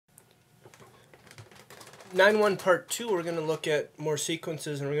9.1 part 2, we're going to look at more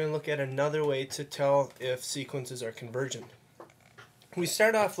sequences, and we're going to look at another way to tell if sequences are convergent. We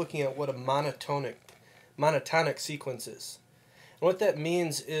start off looking at what a monotonic sequence is. And what that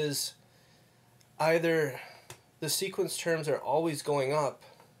means is either the sequence terms are always going up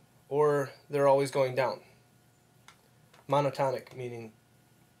or they're always going down. Monotonic meaning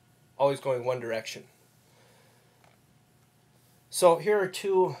always going one direction. So here are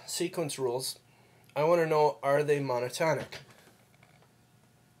two sequence rules. I want to know, are they monotonic?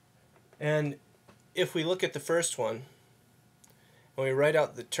 And if we look at the first one, and we write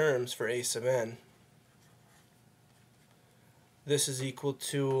out the terms for a sub n, this is equal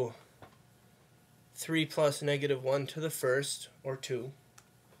to 3 plus negative 1 to the first, or 2,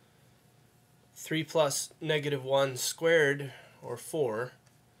 3 plus negative 1 squared, or 4,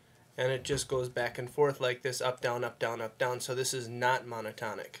 and it just goes back and forth like this, up, down, up, down, up, down, so this is not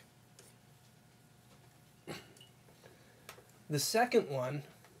monotonic. The second one,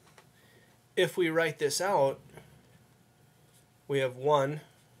 if we write this out, we have 1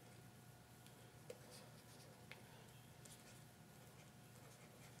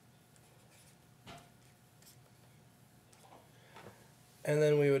 and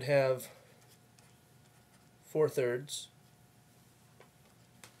then we would have 4/3.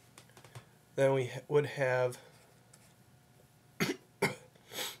 Then we would have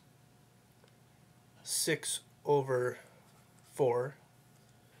 6/4,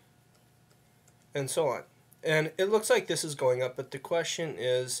 and so on. And it looks like this is going up, but the question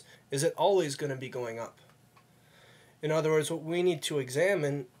is it always going to be going up? In other words, what we need to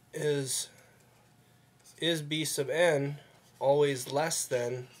examine is b sub n always less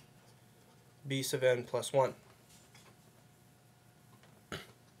than b sub n plus 1?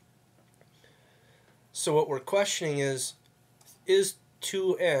 So what we're questioning is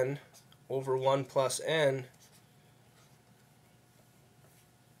 2n over 1 plus n,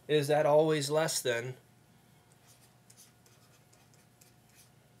 is that always less than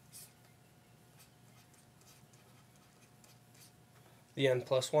the n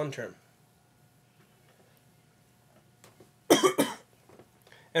plus 1 term?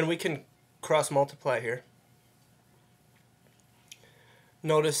 And we can cross multiply here.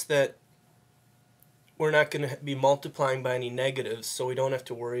 Notice that we're not going to be multiplying by any negatives, so we don't have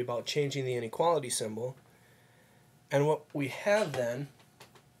to worry about changing the inequality symbol. And what we have then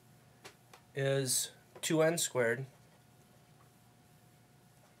is 2n squared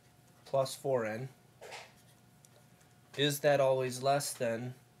plus 4n. Is that always less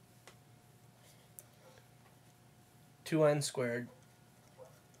than 2n squared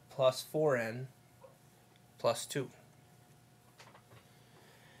plus 4n plus 2?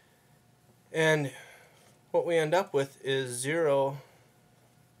 And what we end up with is 0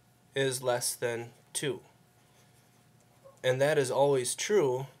 is less than 2. And that is always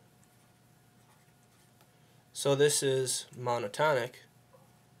true. So this is monotonic.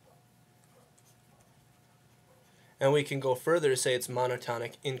 And we can go further to say it's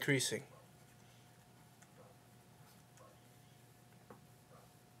monotonic increasing.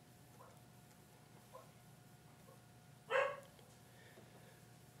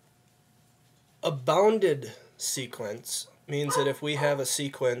 A bounded sequence means that if we have a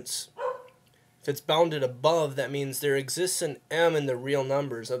sequence, if it's bounded above, that means there exists an m in the real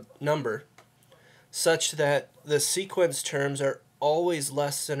number such that the sequence terms are always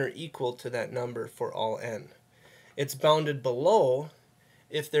less than or equal to that number for all n. It's bounded below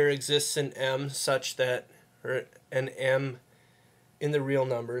if there exists an m such that, or an m in the real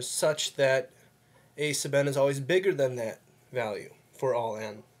numbers such that a sub n is always bigger than that value for all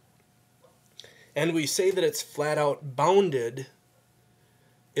n. And we say that it's flat out bounded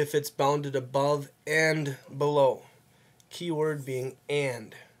if it's bounded above and below. Keyword being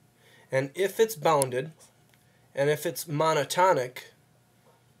and. And if it's bounded, and if it's monotonic,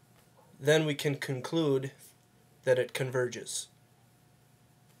 then we can conclude that it converges.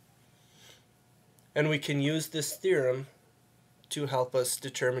 And we can use this theorem to help us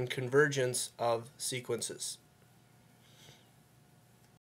determine convergence of sequences.